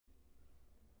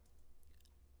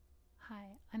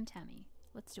I'm Tammy.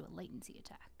 Let's do a latency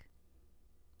attack.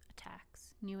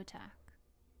 Attacks, new attack.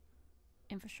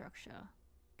 Infrastructure,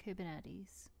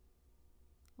 Kubernetes.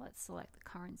 Let's select the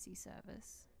currency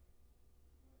service.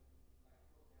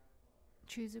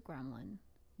 Choose a gremlin,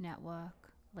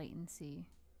 network, latency.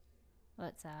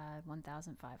 Let's add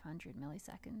 1500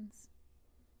 milliseconds.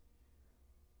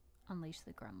 Unleash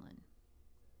the gremlin.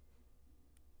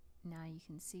 Now you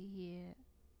can see here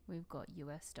we've got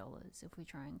US dollars. If we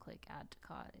try and click add to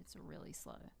cart, it's really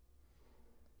slow.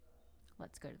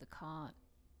 Let's go to the cart.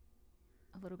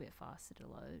 A little bit faster to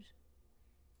load.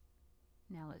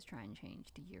 Now let's try and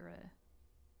change to euro.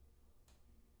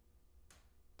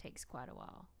 Takes quite a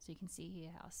while. So you can see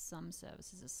here how some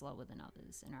services are slower than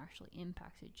others and are actually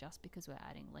impacted just because we're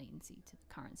adding latency to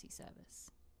the currency service.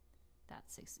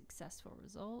 That's a successful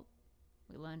result.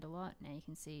 We learned a lot. Now you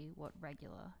can see what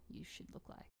regular use should look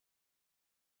like.